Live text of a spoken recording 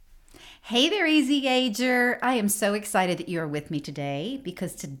Hey there, Easy Ager. I am so excited that you are with me today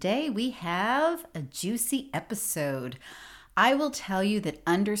because today we have a juicy episode. I will tell you that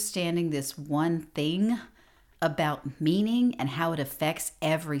understanding this one thing about meaning and how it affects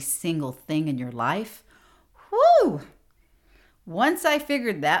every single thing in your life, whoo! Once I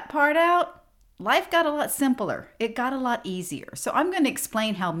figured that part out, life got a lot simpler. It got a lot easier. So I'm going to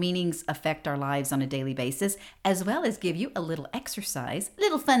explain how meanings affect our lives on a daily basis, as well as give you a little exercise, a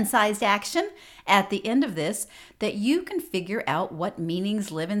little fun-sized action at the end of this that you can figure out what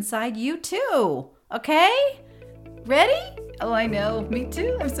meanings live inside you too. Okay? Ready? Oh, I know. Me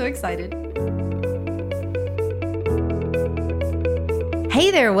too. I'm so excited.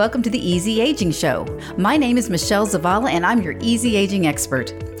 Hey there, welcome to the Easy Aging Show. My name is Michelle Zavala and I'm your Easy Aging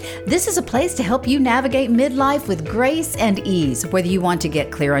expert. This is a place to help you navigate midlife with grace and ease, whether you want to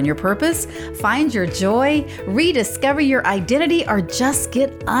get clear on your purpose, find your joy, rediscover your identity, or just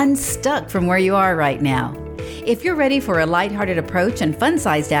get unstuck from where you are right now. If you're ready for a lighthearted approach and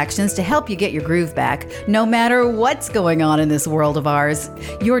fun-sized actions to help you get your groove back, no matter what's going on in this world of ours,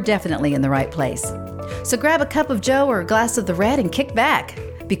 you're definitely in the right place. So grab a cup of Joe or a glass of the red and kick back,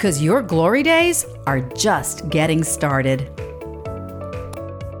 because your glory days are just getting started.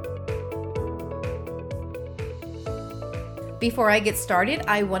 Before I get started,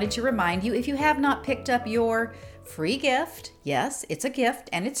 I wanted to remind you, if you have not picked up your free gift, yes, it's a gift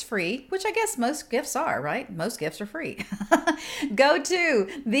and it's free, which I guess most gifts are, right? Most gifts are free. Go to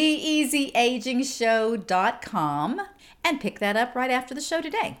theeasyagingshow.com and pick that up right after the show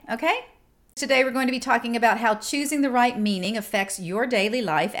today, okay? Today we're going to be talking about how choosing the right meaning affects your daily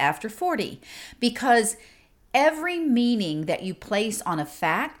life after 40, because every meaning that you place on a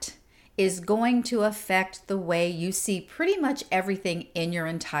fact is going to affect the way you see pretty much everything in your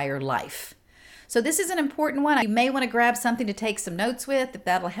entire life. So this is an important one. You may want to grab something to take some notes with if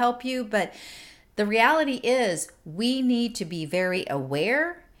that'll help you, but the reality is we need to be very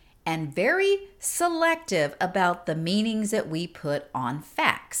aware and very selective about the meanings that we put on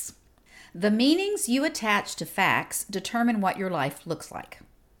facts. The meanings you attach to facts determine what your life looks like.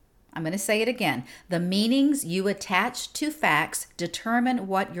 I'm going to say it again. The meanings you attach to facts determine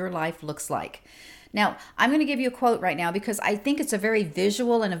what your life looks like. Now, I'm going to give you a quote right now because I think it's a very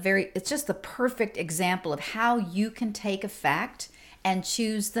visual and it's just the perfect example of how you can take a fact and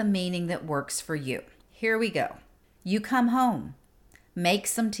choose the meaning that works for you. Here we go. You come home, make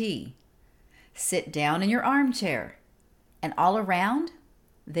some tea, sit down in your armchair, and all around,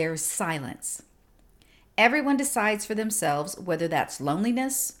 there's silence. Everyone decides for themselves whether that's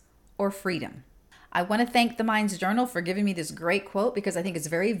loneliness or freedom. I want to thank the Minds Journal for giving me this great quote because I think it's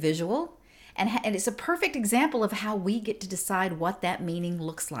very visual and it's a perfect example of how we get to decide what that meaning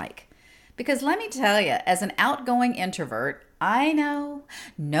looks like. Because let me tell you, as an outgoing introvert, I know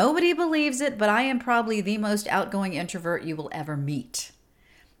nobody believes it, but I am probably the most outgoing introvert you will ever meet.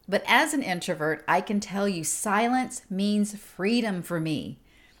 But as an introvert, I can tell you silence means freedom for me.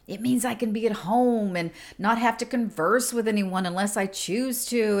 It means I can be at home and not have to converse with anyone unless I choose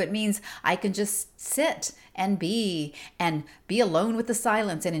to. It means I can just sit and be alone with the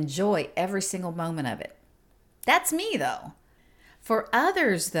silence and enjoy every single moment of it. That's me, though. For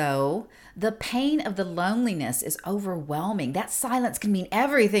others, though, the pain of the loneliness is overwhelming. That silence can mean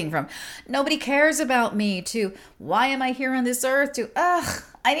everything from nobody cares about me to why am I here on this earth to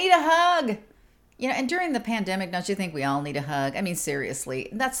I need a hug. And during the pandemic, don't you think we all need a hug? I mean, seriously,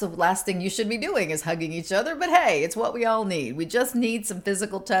 that's the last thing you should be doing is hugging each other. But hey, it's what we all need. We just need some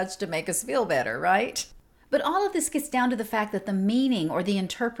physical touch to make us feel better, right? But all of this gets down to the fact that the meaning or the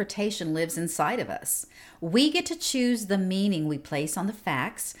interpretation lives inside of us. We get to choose the meaning we place on the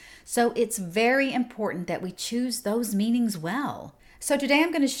facts, so it's very important that we choose those meanings well. So today I'm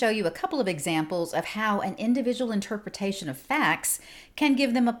going to show you a couple of examples of how an individual interpretation of facts can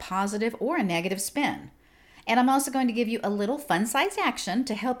give them a positive or a negative spin. And I'm also going to give you a little fun-sized action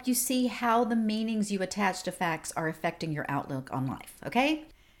to help you see how the meanings you attach to facts are affecting your outlook on life, okay?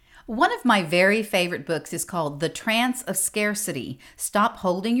 One of my very favorite books is called The Trance of Scarcity: Stop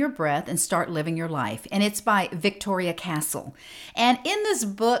Holding Your Breath and Start Living Your Life. And it's by Victoria Castle. And in this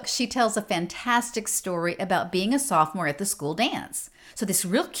book, she tells a fantastic story about being a sophomore at the school dance. So this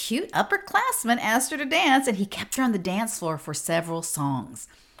real cute upperclassman asked her to dance, and he kept her on the dance floor for several songs.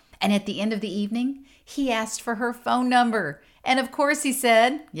 And at the end of the evening, he asked for her phone number. And of course he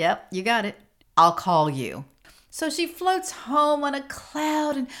said, yep, you got it, I'll call you. So she floats home on a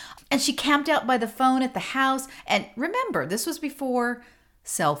cloud and she camped out by the phone at the house. And remember, this was before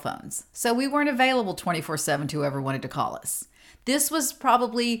cell phones. So we weren't available 24/7 to whoever wanted to call us. This was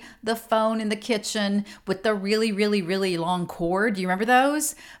probably the phone in the kitchen with the really, really, really long cord. Do you remember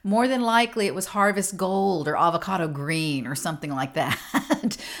those? More than likely it was Harvest Gold or Avocado Green or something like that.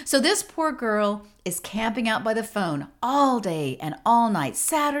 So this poor girl is camping out by the phone all day and all night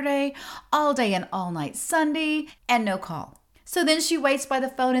Saturday, all day and all night Sunday, and no call. So then she waits by the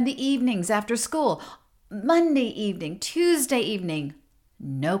phone in the evenings after school, Monday evening, Tuesday evening,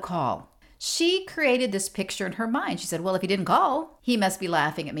 no call. She created this picture in her mind. She said, well, if he didn't call, he must be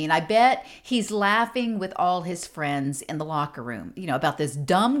laughing at me. And I bet he's laughing with all his friends in the locker room, about this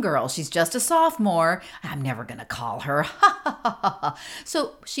dumb girl. She's just a sophomore. I'm never going to call her.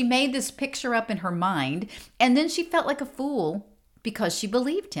 So she made this picture up in her mind, and then she felt like a fool because she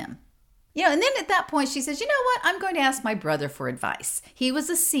believed him. And then at that point she says, you know what? I'm going to ask my brother for advice. He was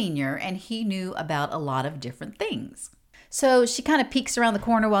a senior and he knew about a lot of different things. So she kind of peeks around the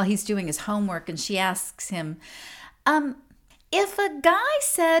corner while he's doing his homework and she asks him, if a guy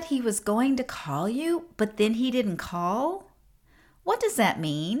said he was going to call you, but then he didn't call, what does that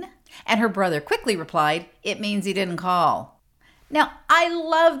mean? And her brother quickly replied, it means he didn't call. Now, I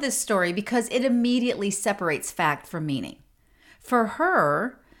love this story because it immediately separates fact from meaning. For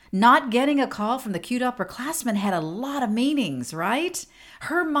her, not getting a call from the cute upperclassman had a lot of meanings, right?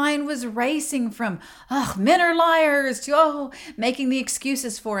 Her mind was racing from, men are liars, to, making the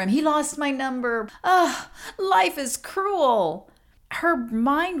excuses for him. He lost my number. Life is cruel. Her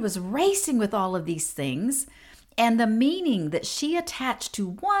mind was racing with all of these things and the meaning that she attached to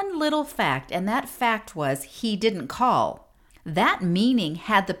one little fact, and that fact was he didn't call. That meaning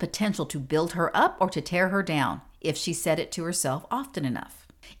had the potential to build her up or to tear her down if she said it to herself often enough.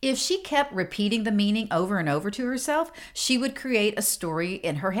 If she kept repeating the meaning over and over to herself, she would create a story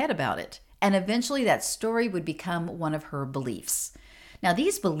in her head about it. And eventually that story would become one of her beliefs. Now,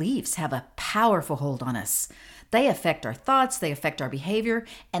 these beliefs have a powerful hold on us. They affect our thoughts, they affect our behavior,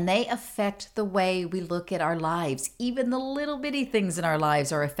 and they affect the way we look at our lives. Even the little bitty things in our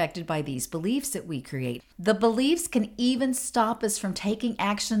lives are affected by these beliefs that we create. The beliefs can even stop us from taking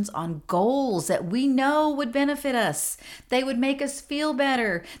actions on goals that we know would benefit us. They would make us feel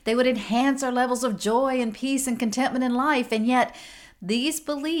better. They would enhance our levels of joy and peace and contentment in life. And yet, these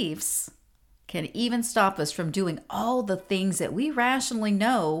beliefs can even stop us from doing all the things that we rationally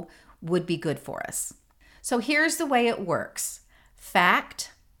know would be good for us. So here's the way it works.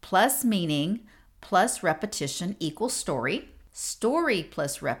 Fact plus meaning plus repetition equals story. Story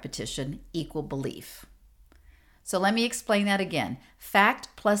plus repetition equal belief. So let me explain that again. Fact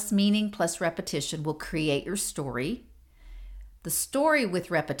plus meaning plus repetition will create your story. The story with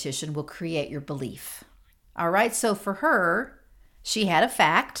repetition will create your belief. All right, so for her, she had a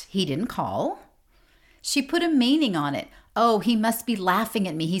fact, he didn't call. She put a meaning on it. Oh, he must be laughing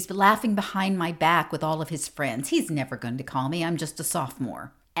at me. He's laughing behind my back with all of his friends. He's never going to call me. I'm just a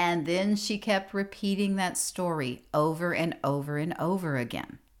sophomore. And then she kept repeating that story over and over and over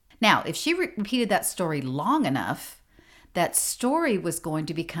again. Now, if she repeated that story long enough, that story was going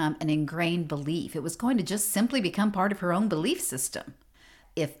to become an ingrained belief. It was going to just simply become part of her own belief system.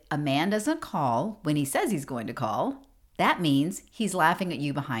 If a man doesn't call when he says he's going to call, that means he's laughing at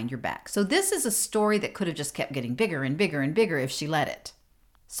you behind your back. So this is a story that could have just kept getting bigger and bigger and bigger if she let it.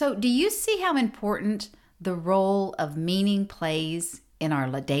 So do you see how important the role of meaning plays in our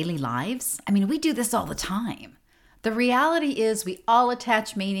daily lives? I mean, we do this all the time. The reality is we all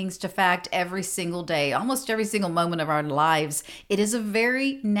attach meanings to fact every single day, almost every single moment of our lives. It is a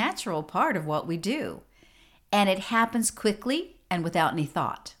very natural part of what we do. And it happens quickly and without any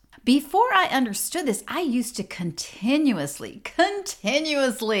thought. Before I understood this, I used to continuously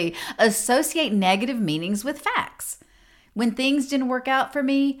associate negative meanings with facts. When things didn't work out for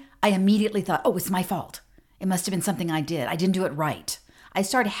me, I immediately thought, oh, it's my fault. It must have been something I did. I didn't do it right. I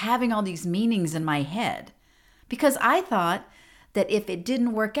started having all these meanings in my head because I thought that if it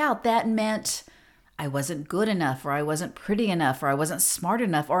didn't work out, that meant I wasn't good enough, or I wasn't pretty enough, or I wasn't smart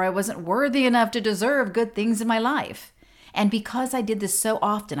enough, or I wasn't worthy enough to deserve good things in my life. And because I did this so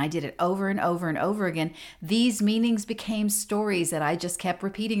often, I did it over and over and over again, these meanings became stories that I just kept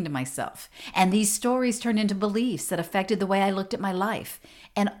repeating to myself. And these stories turned into beliefs that affected the way I looked at my life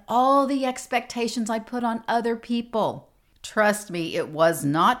and all the expectations I put on other people. Trust me, it was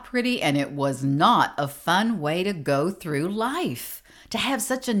not pretty and it was not a fun way to go through life. To have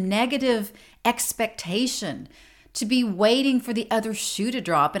such a negative expectation, to be waiting for the other shoe to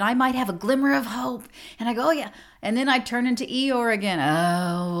drop, and I might have a glimmer of hope, and I go, oh yeah, and then I turn into Eeyore again.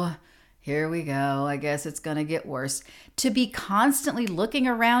 Oh, here we go. I guess it's going to get worse. To be constantly looking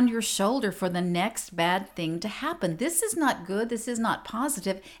around your shoulder for the next bad thing to happen. This is not good. This is not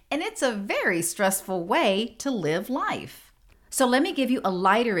positive, and it's a very stressful way to live life. So let me give you a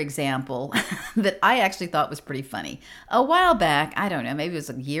lighter example that I actually thought was pretty funny. A while back, I don't know, maybe it was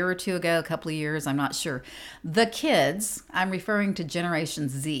a year or two ago, a couple of years, I'm not sure. The kids, I'm referring to Generation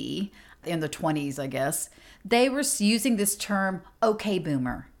Z, in the 20s, I guess, they were using this term, okay,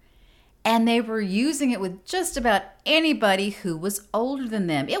 boomer. And they were using it with just about anybody who was older than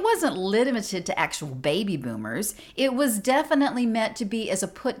them. It wasn't limited to actual baby boomers. It was definitely meant to be as a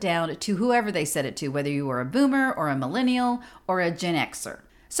put down to whoever they said it to, whether you were a boomer or a millennial or a Gen Xer.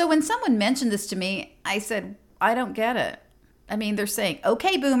 So when someone mentioned this to me, I said, I don't get it. I mean, they're saying,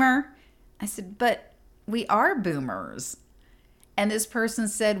 okay, boomer. I said, but we are boomers. And this person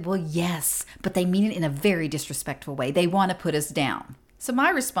said, well, yes, but they mean it in a very disrespectful way. They want to put us down. So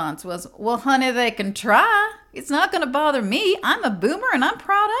my response was, well, honey, they can try. It's not going to bother me. I'm a boomer and I'm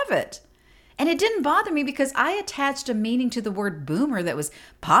proud of it. And it didn't bother me because I attached a meaning to the word boomer that was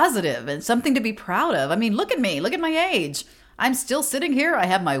positive and something to be proud of. I mean, look at me. Look at my age. I'm still sitting here. I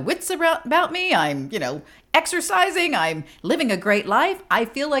have my wits about me. I'm, exercising. I'm living a great life. I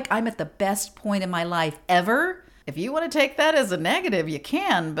feel like I'm at the best point in my life ever. If you want to take that as a negative, you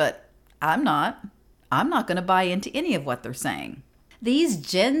can, but I'm not. I'm not going to buy into any of what they're saying. These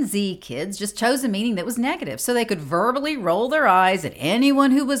Gen Z kids just chose a meaning that was negative so they could verbally roll their eyes at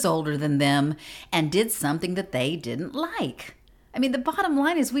anyone who was older than them and did something that they didn't like. I mean, the bottom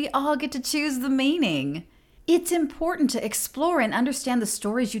line is we all get to choose the meaning. It's important to explore and understand the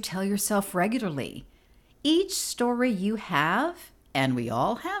stories you tell yourself regularly. Each story you have, and we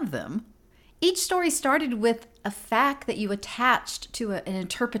all have them, each story started with a fact that you attached to an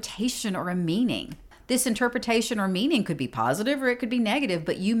interpretation or a meaning. This interpretation or meaning could be positive or it could be negative,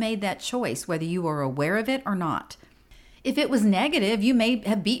 but you made that choice whether you were aware of it or not. If it was negative, you may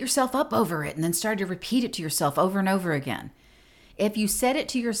have beat yourself up over it and then started to repeat it to yourself over and over again. If you said it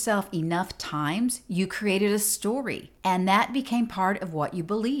to yourself enough times, you created a story, and that became part of what you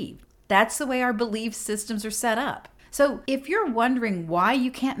believe. That's the way our belief systems are set up. So if you're wondering why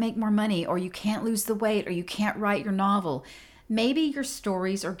you can't make more money or you can't lose the weight or you can't write your novel, maybe your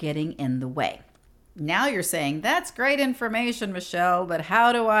stories are getting in the way. Now you're saying, that's great information, Michelle, but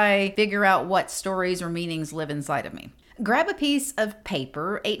how do I figure out what stories or meanings live inside of me? Grab a piece of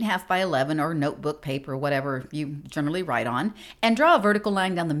paper, 8.5 by 11, or notebook paper, whatever you generally write on, and draw a vertical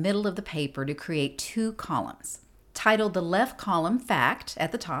line down the middle of the paper to create 2 columns. Title the left column fact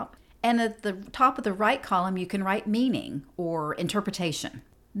at the top, and at the top of the right column you can write meaning or interpretation.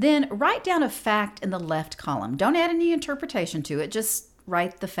 Then write down a fact in the left column. Don't add any interpretation to it, just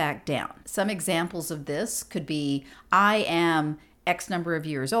write the fact down. Some examples of this could be, I am X number of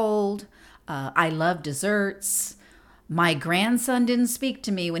years old, I love desserts, my grandson didn't speak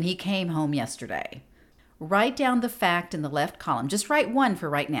to me when he came home yesterday. Write down the fact in the left column. Just write one for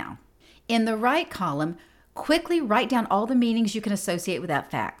right now. In the right column, quickly write down all the meanings you can associate with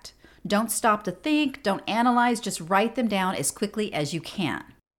that fact. Don't stop to think, don't analyze, just write them down as quickly as you can.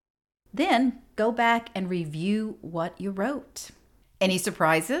 Then go back and review what you wrote. Any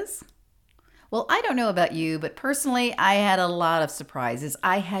surprises? Well, I don't know about you, but personally, I had a lot of surprises.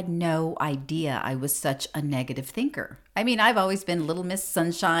 I had no idea I was such a negative thinker. I mean, I've always been Little Miss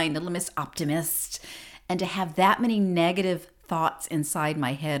Sunshine, Little Miss Optimist, and to have that many negative thoughts inside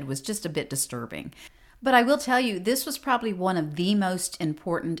my head was just a bit disturbing. But I will tell you, this was probably one of the most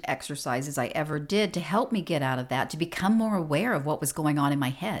important exercises I ever did to help me get out of that, to become more aware of what was going on in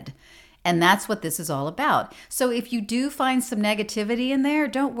my head. And that's what this is all about. So if you do find some negativity in there,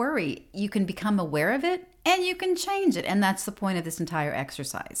 don't worry. You can become aware of it and you can change it. And that's the point of this entire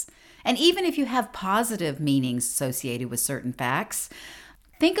exercise. And even if you have positive meanings associated with certain facts,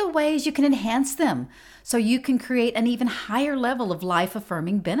 think of ways you can enhance them so you can create an even higher level of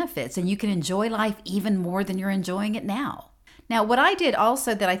life-affirming benefits and you can enjoy life even more than you're enjoying it now. Now, what I did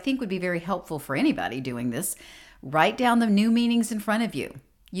also that I think would be very helpful for anybody doing this, write down the new meanings in front of you.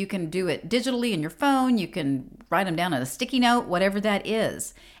 You can do it digitally in your phone. You can write them down on a sticky note, whatever that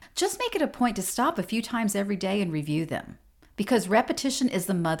is. Just make it a point to stop a few times every day and review them. Because repetition is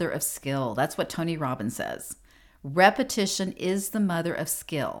the mother of skill. That's what Tony Robbins says. Repetition is the mother of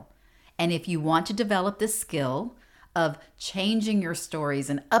skill. And if you want to develop this skill of changing your stories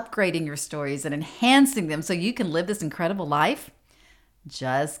and upgrading your stories and enhancing them so you can live this incredible life,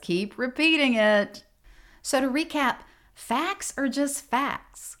 just keep repeating it. So to recap, facts are just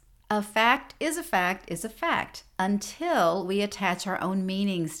facts. A fact is a fact is a fact until we attach our own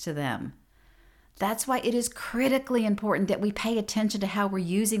meanings to them. That's why it is critically important that we pay attention to how we're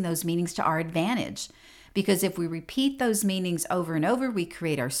using those meanings to our advantage. Because if we repeat those meanings over and over, we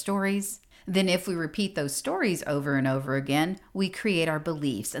create our stories. Then if we repeat those stories over and over again, we create our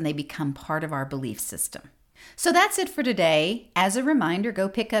beliefs and they become part of our belief system. So that's it for today. As a reminder, go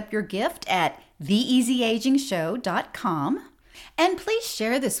pick up your gift at theeasyagingshow.com. And please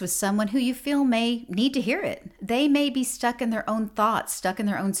share this with someone who you feel may need to hear it. They may be stuck in their own thoughts, stuck in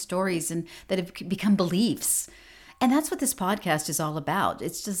their own stories, and that have become beliefs. And that's what this podcast is all about.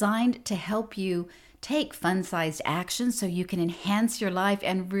 It's designed to help you take fun-sized action so you can enhance your life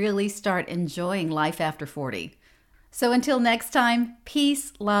and really start enjoying life after 40. So until next time,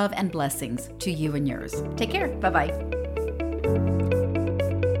 peace, love, and blessings to you and yours. Take care. Bye-bye.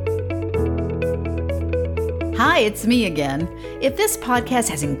 Hi, it's me again. If this podcast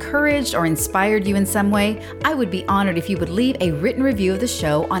has encouraged or inspired you in some way, I would be honored if you would leave a written review of the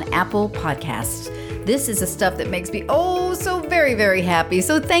show on Apple Podcasts. This is the stuff that makes me so very, very happy.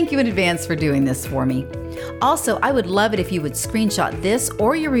 So thank you in advance for doing this for me. Also, I would love it if you would screenshot this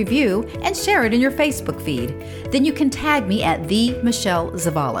or your review and share it in your Facebook feed. Then you can tag me at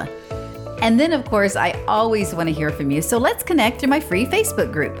 @Michelle_Zavala. And then, of course, I always want to hear from you, so let's connect through my free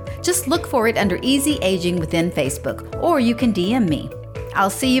Facebook group. Just look for it under Easy Aging within Facebook, or you can DM me. I'll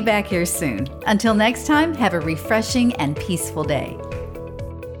see you back here soon. Until next time, have a refreshing and peaceful day.